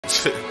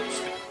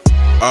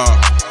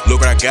Look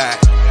what I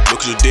got, look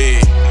what you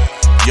did.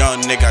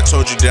 Young nigga, I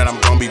told you that I'm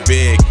gonna be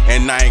big,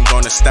 and I ain't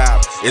gonna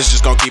stop. It's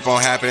just gonna keep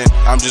on happening.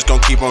 I'm just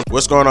gonna keep on.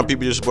 What's going on,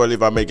 people? It's your boy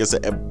Levi Makers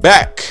and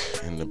back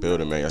in the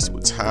building, man. I see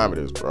what time it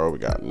is, bro. We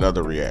got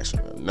another reaction,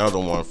 another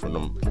one from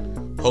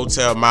them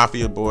Hotel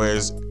Maffija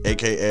boys,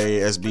 aka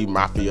SB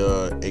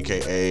Maffija,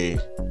 aka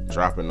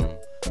dropping them.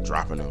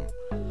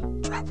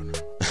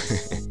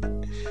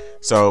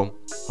 So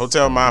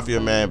Hotel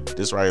Maffija, man,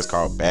 this right here is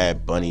called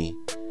Bad Bunny.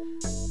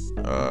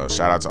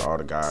 Shout out to all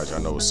the guys.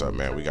 Y'all know what's up,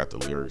 man. We got the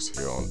lyrics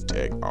here on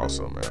deck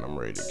also, man. I'm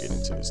ready to get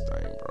into this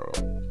thing, bro.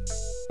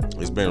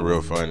 It's been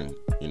real fun,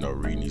 you know,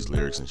 reading these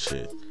lyrics and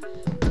shit.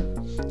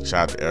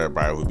 Shout out to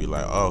everybody who be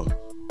like, oh,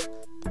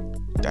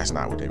 that's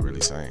not what they really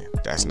saying.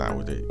 That's not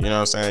what they, you know what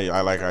I'm saying? I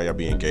like how y'all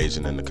be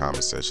engaging in the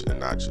comment section and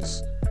not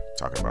just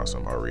talking about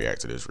something. Oh, react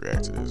to this.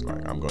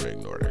 Like, I'm gonna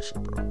ignore that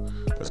shit, bro.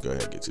 Let's go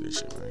ahead and get to this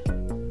shit, man.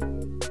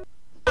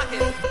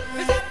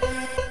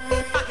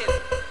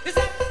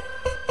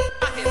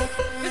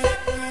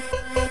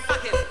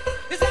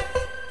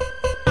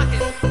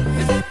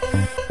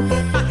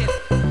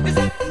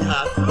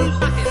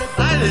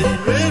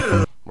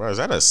 Bro, is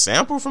that a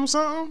sample from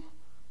something?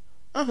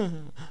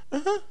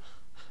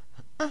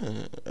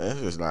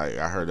 It's just like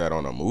I heard that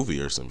on a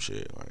movie or some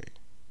shit. Like,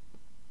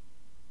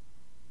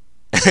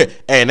 hey,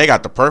 and they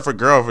got the perfect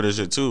girl for this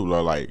shit too.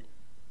 Like,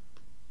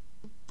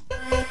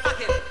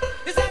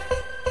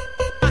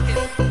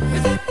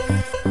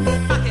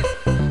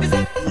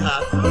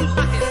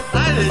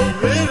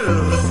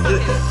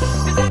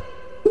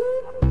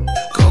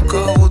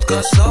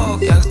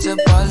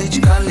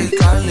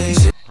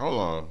 hold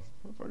on,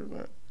 what the fuck is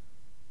that?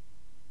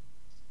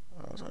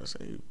 I was trying to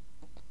say,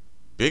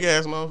 big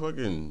ass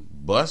motherfucking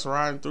bus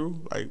riding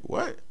through. Like,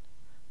 what?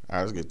 All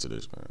right, let's get to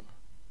this, man.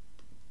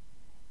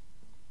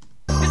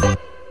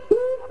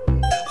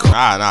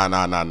 Nah.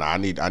 I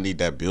need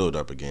that build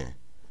up again.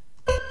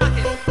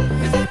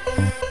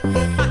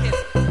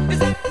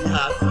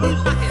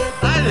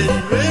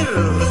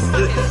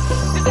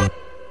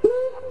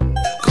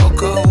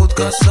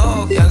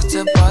 Sok, ja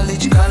chcę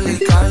palić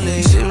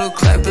kali. She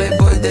look like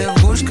playboy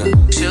девушка.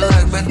 She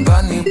like bad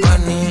bunny.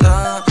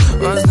 Da,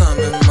 was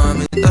nami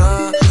mami,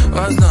 da,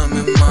 was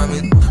nami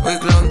mami.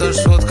 Wyglądasz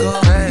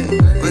słodko, hej,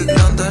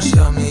 wyglądasz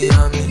yummy.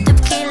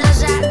 Typki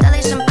loża,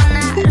 dalej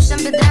szampana. Ruszam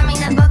biodrami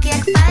na boki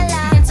jak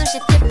fala. Kręcą się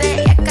typy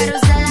jak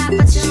karuzela.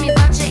 Patrzysz mi w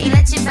oczy i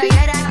leci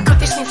bajera.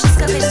 Kopiesz mi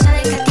wszystko, wiesz,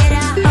 ścianej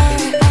kartiera.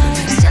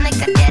 Ścianej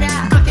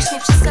kartiera. Kopiesz mi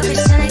wszystko, wiesz,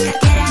 ścianej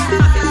kartiera.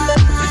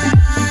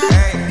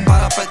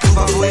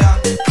 Chyba wuja,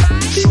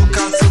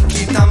 szuka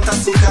suki, tamta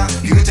suka.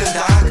 Gdzie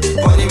tak,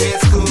 po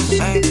niemiecku,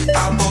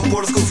 a po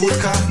polsku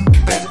wódka.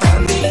 Bad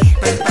bunny.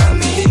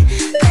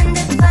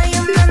 Będę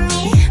twoją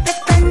mami.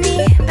 Bad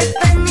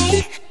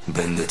bunny.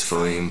 Będę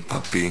twoim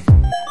papi.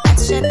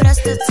 Patrzę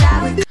prosto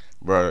cały.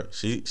 Bro,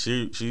 she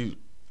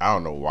I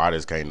don't know why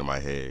this came to my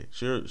head.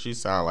 She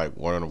sound like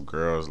one of them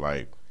girls,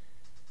 like,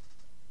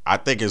 I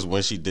think it's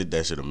when she did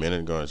that shit a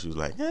minute ago and she was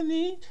like,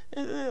 honey,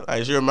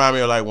 like, she remind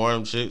me of like one of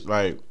them shits,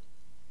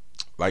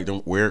 like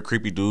them weird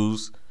creepy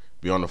dudes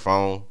be on the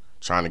phone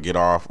trying to get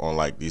off on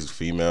like these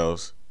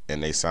females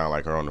and they sound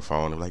like her on the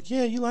phone. They're like,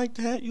 yeah, you like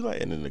that? You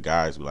like, and then the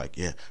guys be like,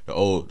 yeah. The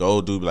old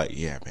dude be like,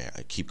 yeah, man,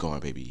 keep going,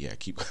 baby. Yeah,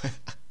 keep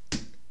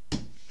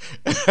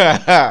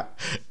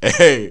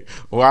Hey,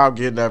 while I'm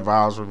getting that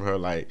vibes from her,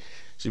 like,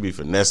 she be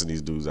finessing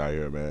these dudes out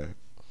here, man.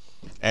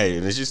 Hey,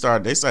 and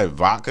then they say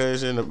vodka and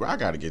shit. I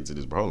gotta get to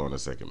this, bro. Hold on a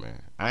second,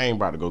 man. I ain't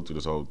about to go through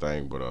this whole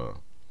thing, but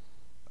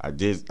I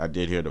did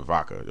hear the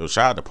vodka. Yo,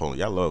 shout out to Pony.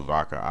 Y'all love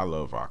vodka. I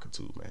love vodka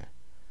too, man.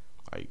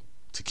 Like,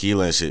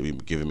 tequila and shit be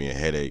giving me a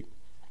headache.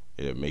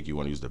 It'll make you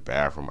want to use the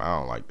bathroom. I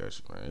don't like that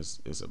shit, man.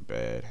 It's a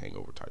bad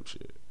hangover type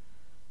shit.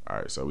 All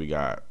right, so we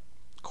got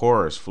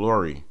chorus,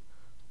 Flory,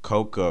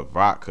 coca,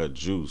 vodka,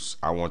 juice.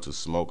 I want to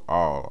smoke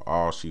all.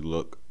 All she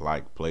look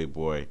like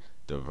Playboy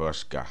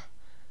Devushka.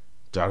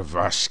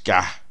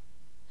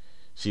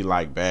 She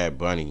like Bad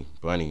Bunny.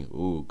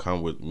 Ooh,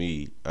 come with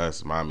me,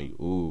 us, mommy.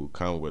 Ooh,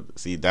 come with.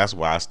 See, that's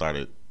why I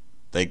started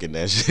thinking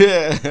that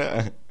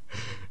shit.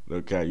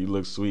 Okay, you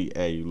look sweet.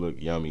 Hey, you look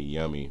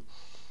yummy.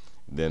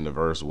 Then the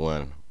verse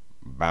 1,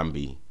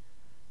 Bambi,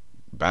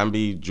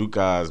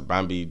 Jukas,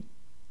 Bambi,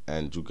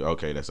 and Juka.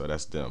 Okay,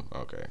 that's them.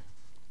 Okay,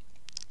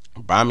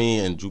 Bambi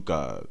and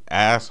Juka,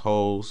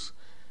 assholes,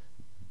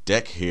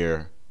 deck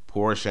here,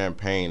 pour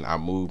champagne. I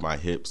move my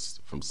hips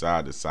from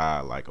side to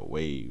side like a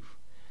wave.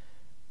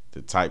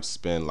 The type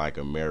spin like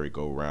a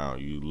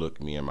merry-go-round. You look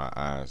me in my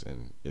eyes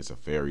and it's a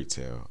fairy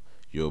tale.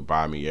 You'll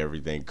buy me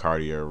everything,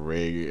 Cartier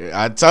ring.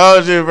 I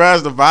told you, bro,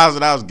 that's the vibes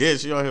that I was getting.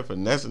 She on here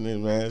finessing it,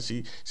 man.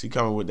 She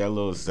coming with that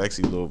little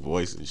sexy little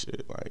voice and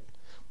shit. Like,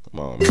 come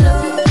on, man.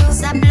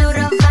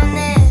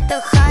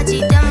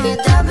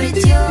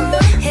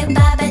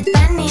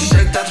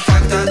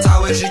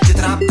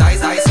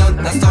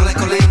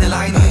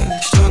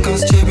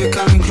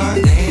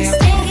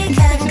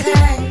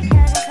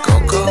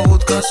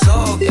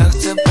 Sok, ja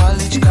chcę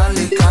palić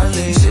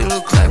kali. She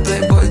look like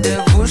playboy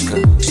девушка.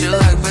 She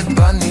like bad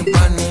bunny.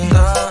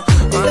 Da,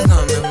 was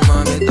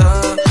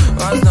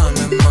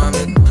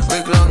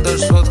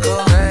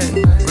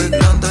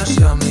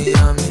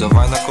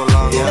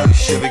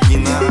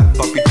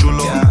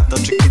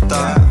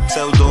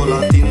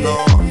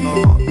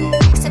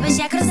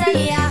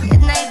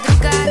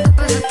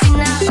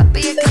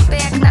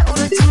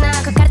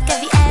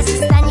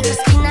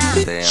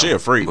She a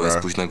freak, bo jest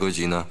bro. późna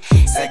godzina.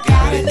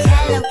 Zegarek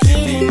Hello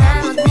Kitty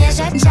nam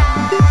odmierza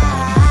czas.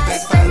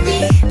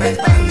 Bad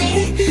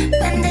Bunny,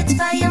 będę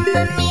twoją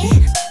mami.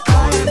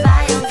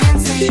 Polewają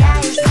więcej, ja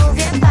już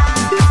mówię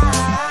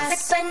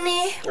pas.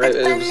 Bad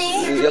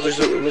Bunny. Ja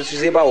coś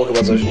zjebało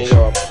chyba coś, nie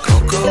działa.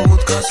 Koko,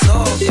 łódka,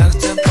 sok, ja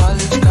chcę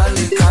palić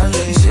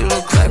kali. She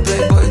look like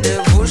playboy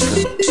devouszka.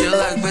 She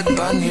like Bad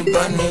Bunny,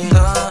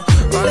 da.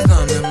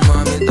 Waznamy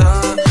mamy,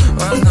 da.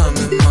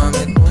 Waznamy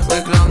mamy.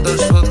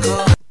 Wyglądasz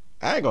słodko.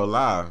 I ain't gonna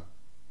lie.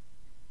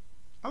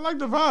 I like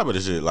the vibe of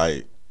this shit.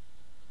 Like,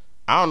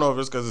 I don't know if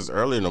it's because it's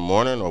early in the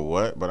morning or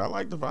what, but I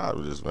like the vibe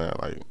of this, man.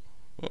 Like,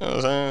 you know what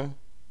I'm saying?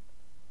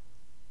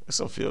 It's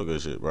some feel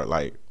good shit, bro.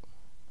 Like,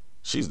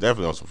 she's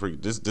definitely on some freaky.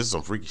 This is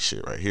some freaky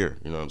shit right here.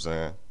 You know what I'm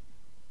saying?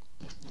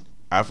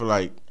 I feel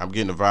like I'm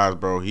getting the vibes,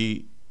 bro.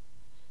 He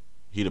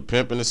the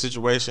pimp in the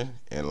situation,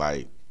 and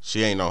like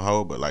she ain't no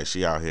hoe, but like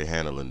she out here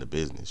handling the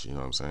business. You know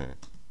what I'm saying?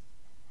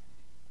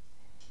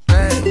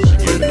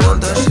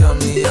 Wyglądasz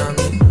yummy,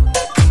 yummy.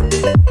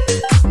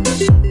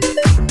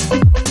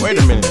 Wait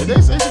a minute. Did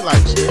they say she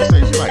like? Did they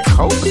say she like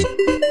coke?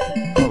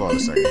 Hold on a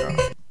second, y'all.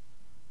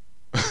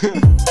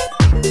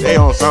 They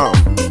on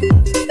something.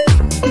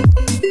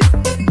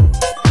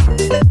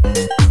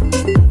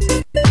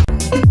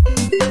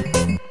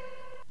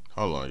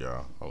 Hold on,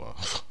 y'all. Hold on.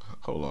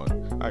 Hold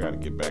on. I gotta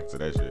get back to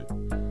that shit.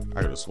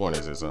 I could have sworn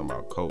they said something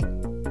about coke.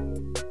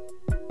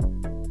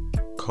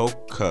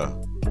 Coca,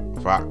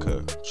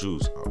 vodka,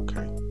 juice.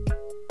 Okay.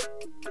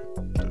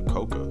 The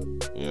coca.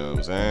 You know what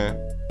I'm saying?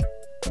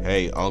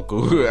 Hey,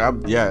 uncle.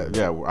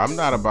 I'm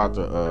not about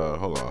to.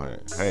 Hold on.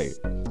 Hey,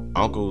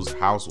 uncle's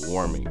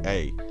housewarming.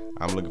 Hey,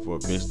 I'm looking for a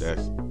bitch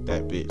that's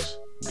that bitch.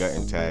 Gut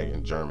and tag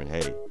in German.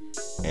 Hey,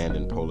 and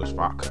in Polish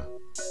vodka.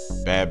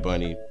 Bad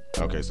Bunny.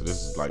 Okay, so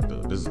this is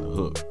the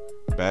hook.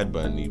 Bad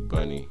Bunny,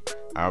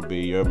 I'll be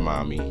your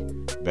mommy.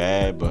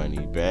 Bad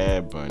Bunny,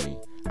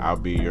 I'll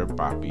be your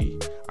papi.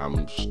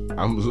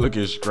 I'm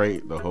looking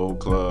straight. The whole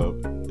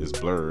club is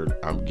blurred.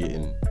 I'm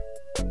getting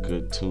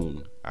good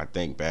tune. I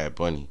think Bad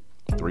Bunny.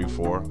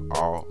 3-4,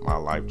 all my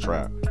life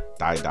trap.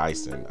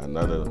 Dyson,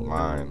 another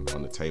line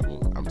on the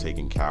table. I'm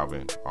taking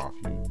Calvin off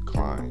you,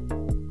 Klein.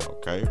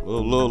 Okay,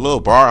 little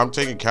bar. I'm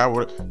taking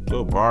Calvin.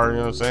 Little bar. You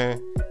know what I'm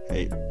saying?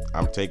 Hey,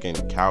 I'm taking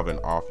Calvin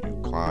off you,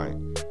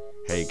 Klein.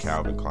 Hey,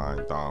 Calvin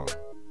Klein, thong.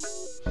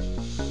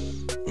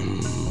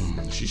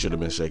 She should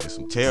have been shaking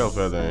some tail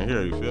feather in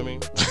here. You feel me?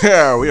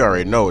 Yeah, we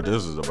already know what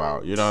this is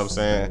about. You know what I'm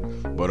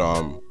saying? But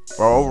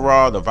for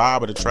overall, the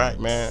vibe of the track,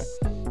 man,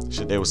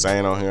 shit they were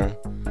saying on here,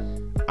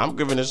 I'm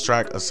giving this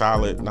track a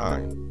solid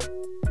 9.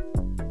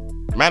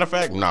 Matter of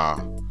fact, nah.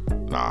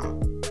 I'm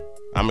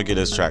gonna give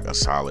this track a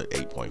solid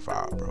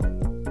 8.5, bro.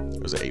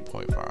 It was an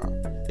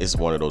 8.5. It's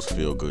one of those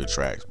feel good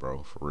tracks,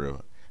 bro, for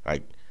real.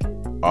 Like,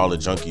 all the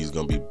junkies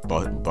gonna be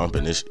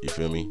bumping this, you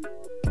feel me?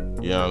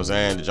 You know what I'm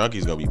saying? The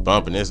junkies gonna be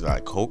bumping this,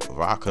 like coke,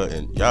 vodka,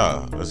 and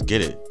yeah, let's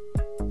get it.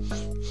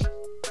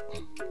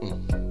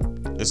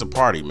 It's a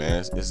party,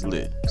 man. It's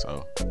lit.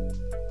 So,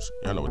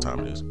 y'all know what time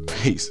it is.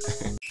 Peace.